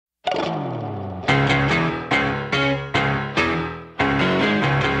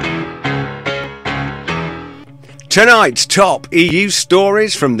Tonight's top EU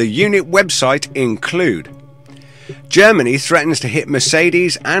stories from the unit website include: Germany threatens to hit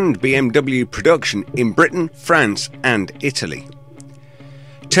Mercedes and BMW production in Britain, France and Italy.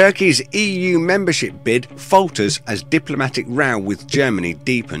 Turkey's EU membership bid falters as diplomatic row with Germany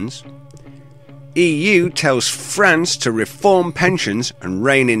deepens. EU tells France to reform pensions and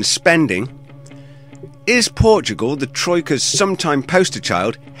rein in spending. Is Portugal the Troika's sometime poster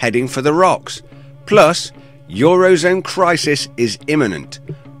child heading for the rocks? Plus, Eurozone crisis is imminent.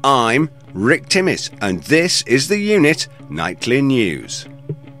 I'm Rick Timmis, and this is the Unit Nightly News.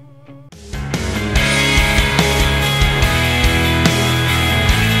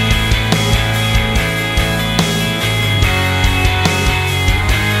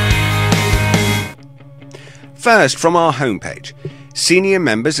 First, from our homepage, senior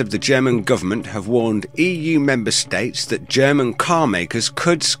members of the German government have warned EU member states that German car makers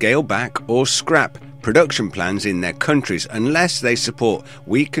could scale back or scrap production plans in their countries unless they support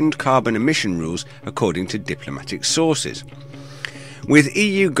weakened carbon emission rules, according to diplomatic sources. With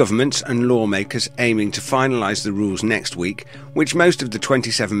EU governments and lawmakers aiming to finalise the rules next week, which most of the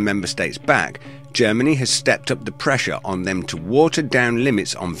 27 member states back, Germany has stepped up the pressure on them to water down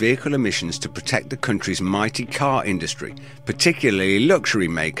limits on vehicle emissions to protect the country's mighty car industry, particularly luxury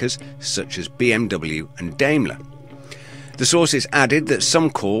makers such as BMW and Daimler. The sources added that some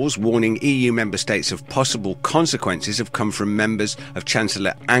calls warning EU member states of possible consequences have come from members of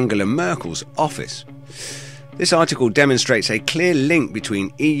Chancellor Angela Merkel's office. This article demonstrates a clear link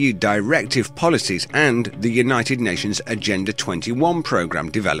between EU directive policies and the United Nations Agenda 21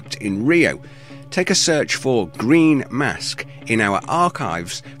 programme developed in Rio. Take a search for Green Mask in our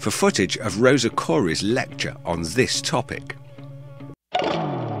archives for footage of Rosa Corey's lecture on this topic.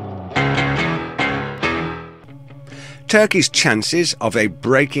 Turkey's chances of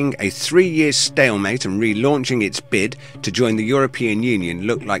breaking a 3-year stalemate and relaunching its bid to join the European Union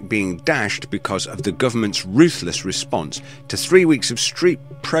look like being dashed because of the government's ruthless response to 3 weeks of street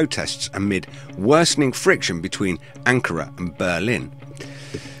protests amid worsening friction between Ankara and Berlin.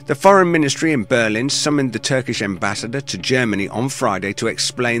 The Foreign Ministry in Berlin summoned the Turkish ambassador to Germany on Friday to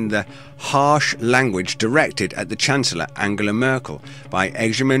explain the harsh language directed at the Chancellor Angela Merkel by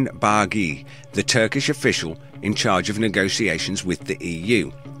Egemen Bağcı, the Turkish official in charge of negotiations with the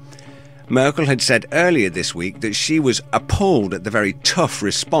EU. Merkel had said earlier this week that she was appalled at the very tough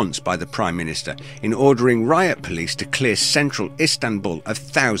response by the Prime Minister in ordering riot police to clear central Istanbul of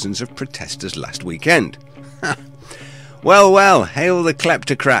thousands of protesters last weekend. Well, hail the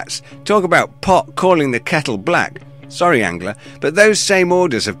kleptocrats. Talk about pot calling the kettle black. Sorry, Angela, but those same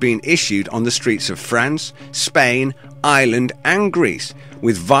orders have been issued on the streets of France, Spain, Ireland and Greece,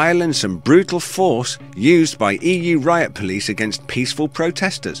 with violence and brutal force used by EU riot police against peaceful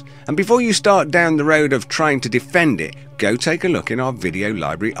protesters. And before you start down the road of trying to defend it, go take a look in our video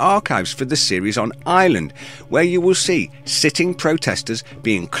library archives for the series on Ireland, where you will see sitting protesters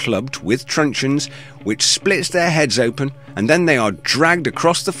being clubbed with truncheons, which splits their heads open, and then they are dragged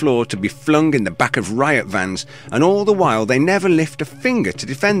across the floor to be flung in the back of riot vans, and all the while they never lift a finger to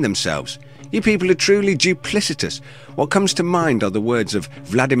defend themselves. You people are truly duplicitous. What comes to mind are the words of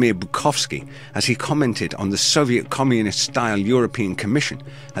Vladimir Bukovsky as he commented on the Soviet communist-style European Commission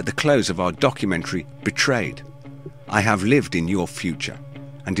at the close of our documentary Betrayed. I have lived in your future,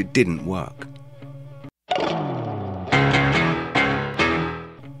 and it didn't work.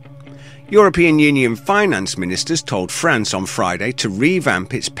 European Union finance ministers told France on Friday to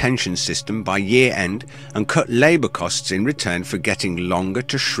revamp its pension system by year-end and cut labour costs in return for getting longer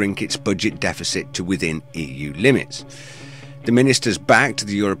to shrink its budget deficit to within EU limits. The ministers backed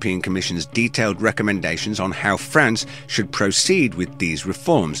the European Commission's detailed recommendations on how France should proceed with these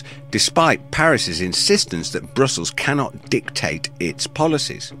reforms, despite Paris's insistence that Brussels cannot dictate its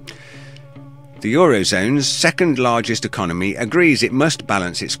policies. The Eurozone's second largest economy agrees it must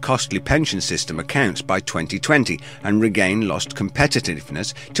balance its costly pension system accounts by 2020 and regain lost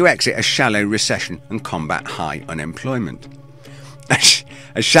competitiveness to exit a shallow recession and combat high unemployment.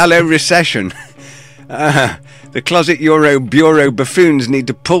 A shallow recession? The closet Euro bureau buffoons need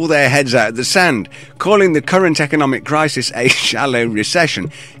to pull their heads out of the sand. Calling the current economic crisis a shallow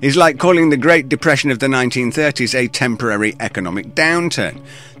recession is like calling the Great Depression of the 1930s a temporary economic downturn.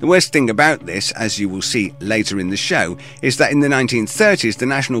 The worst thing about this, as you will see later in the show, is that in the 1930s the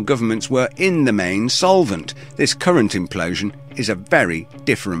national governments were in the main solvent. This current implosion is a very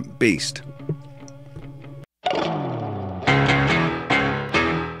different beast.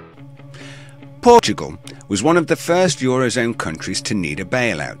 Portugal was one of the first Eurozone countries to need a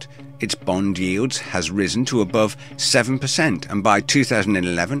bailout. its bond yields has risen to above 7%, and by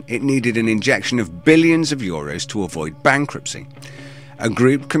 2011 it needed an injection of billions of euros to avoid bankruptcy. A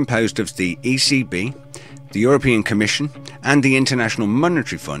group composed of the ECB, the European Commission and the International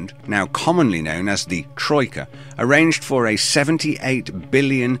Monetary Fund, now commonly known as the Troika, arranged for a £78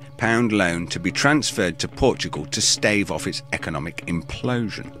 billion loan to be transferred to Portugal to stave off its economic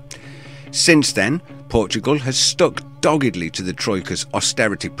implosion. Since then, Portugal has stuck doggedly to the Troika's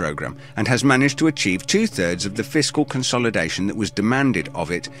austerity programme and has managed to achieve 2/3 of the fiscal consolidation that was demanded of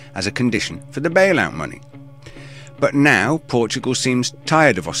it as a condition for the bailout money. But now Portugal seems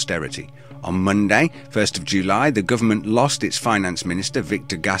tired of austerity. On Monday, 1st of July, the government lost its finance minister,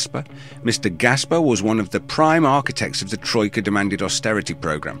 Victor Gaspar. Mr. Gaspar was one of the prime architects of the Troika-demanded austerity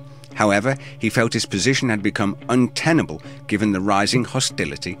programme. However, he felt his position had become untenable given the rising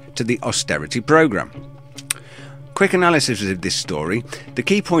hostility to the austerity programme. Quick analysis of this story. The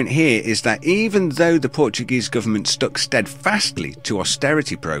key point here is that even though the Portuguese government stuck steadfastly to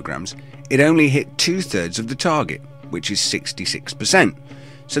austerity programmes, it only hit 2/3 of the target, which is 66%.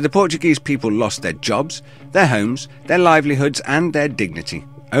 So the Portuguese people lost their jobs, their homes, their livelihoods and their dignity,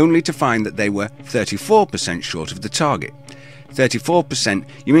 only to find that they were 34% short of the target. 34%,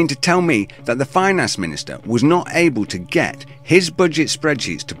 you mean to tell me that the finance minister was not able to get his budget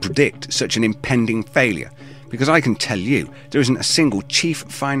spreadsheets to predict such an impending failure? Because I can tell you, there isn't a single chief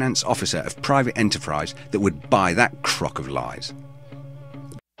finance officer of private enterprise that would buy that crock of lies.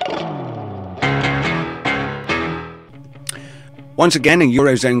 Once again, a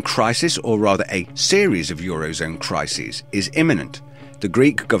Eurozone crisis, or rather a series of Eurozone crises, is imminent. The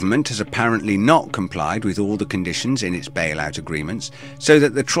Greek government has apparently not complied with all the conditions in its bailout agreements, so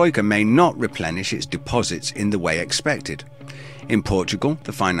that the Troika may not replenish its deposits in the way expected. In Portugal,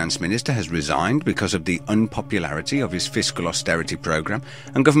 the finance minister has resigned because of the unpopularity of his fiscal austerity programme,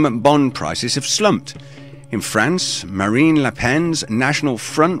 and government bond prices have slumped. In France, Marine Le Pen's National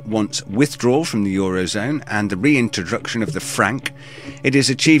Front wants withdrawal from the Eurozone and the reintroduction of the franc. It is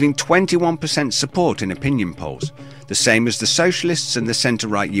achieving 21% support in opinion polls, the same as the Socialists and the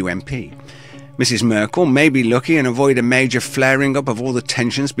centre-right UMP. Mrs Merkel may be lucky and avoid a major flaring up of all the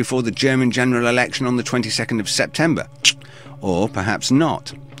tensions before the German general election on the 22nd of September. Or perhaps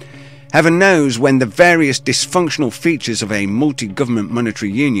not. Heaven knows when the various dysfunctional features of a multi-government monetary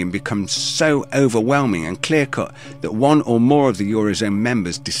union become so overwhelming and clear-cut that one or more of the Eurozone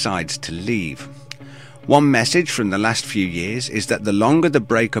members decides to leave. One message from the last few years is that the longer the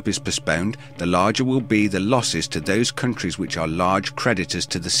breakup is postponed, the larger will be the losses to those countries which are large creditors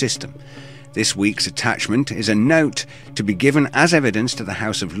to the system. This week's attachment is a note to be given as evidence to the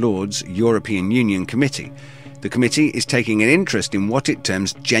House of Lords European Union Committee. The committee is taking an interest in what it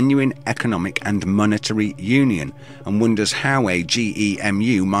terms genuine economic and monetary union and wonders how a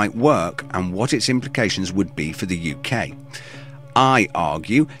GEMU might work and what its implications would be for the UK. I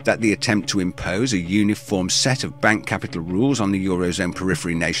argue that the attempt to impose a uniform set of bank capital rules on the Eurozone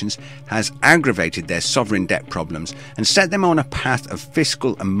periphery nations has aggravated their sovereign debt problems and set them on a path of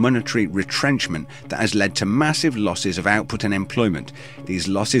fiscal and monetary retrenchment that has led to massive losses of output and employment. These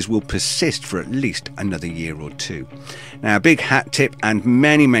losses will persist for at least another year or two. Now, a big hat tip and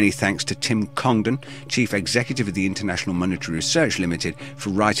many thanks to Tim Congdon, Chief Executive of the International Monetary Research Limited,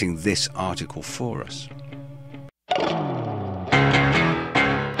 for writing this article for us.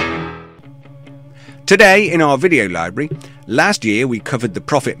 Today in our video library, last year we covered the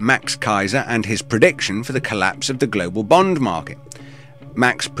prophet Max Kaiser and his prediction for the collapse of the global bond market.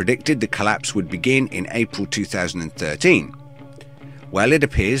 Max predicted the collapse would begin in April 2013. Well, it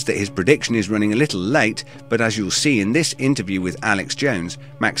appears that his prediction is running a little late, but as you'll see in this interview with Alex Jones,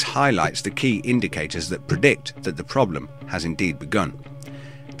 Max highlights the key indicators that predict that the problem has indeed begun.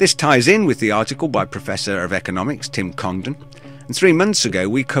 This ties in with the article by Professor of Economics Tim Congdon. And 3 months ago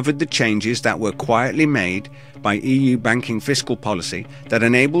we covered the changes that were quietly made by EU banking fiscal policy that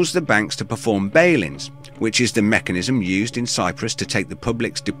enables the banks to perform bail-ins, which is the mechanism used in Cyprus to take the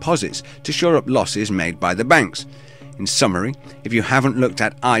public's deposits to shore up losses made by the banks. In summary, if you haven't looked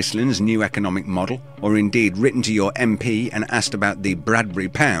at Iceland's new economic model, or indeed written to your MP and asked about the Bradbury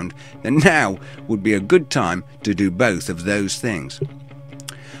pound, then now would be a good time to do both of those things.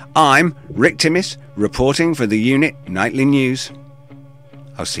 I'm Rick Timmis, reporting for the Unit Nightly News.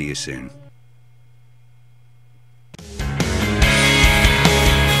 I'll see you soon.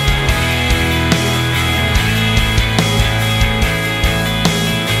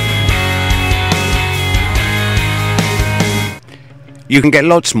 You can get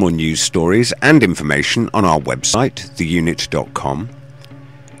lots more news stories and information on our website, theunit.com.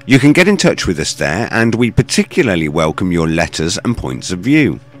 You can get in touch with us there, and we particularly welcome your letters and points of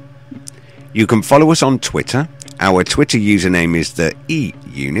view. You can follow us on Twitter. Our Twitter username is the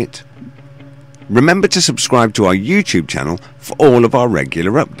E-Unit. Remember to subscribe to our YouTube channel for all of our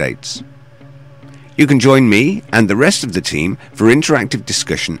regular updates. You can join me and the rest of the team for interactive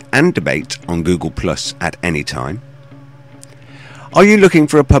discussion and debate on Google Plus at any time. Are you looking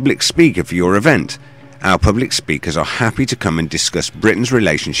for a public speaker for your event? Our public speakers are happy to come and discuss Britain's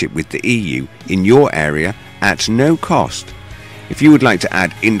relationship with the EU in your area at no cost. If you would like to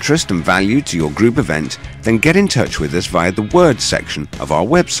add interest and value to your group event, then get in touch with us via the Words section of our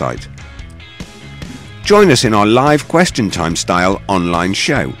website. Join us in our live question time style online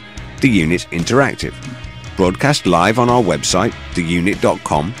show, The Unit Interactive, broadcast live on our website,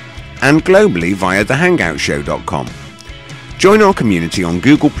 theunit.com, and globally via thehangoutshow.com. Join our community on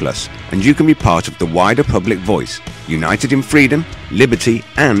Google+, and you can be part of the wider public voice, united in freedom, liberty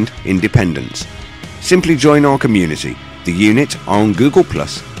and independence. Simply join our community, The Unit, on Google+.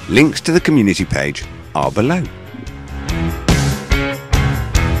 Links to the community page are below.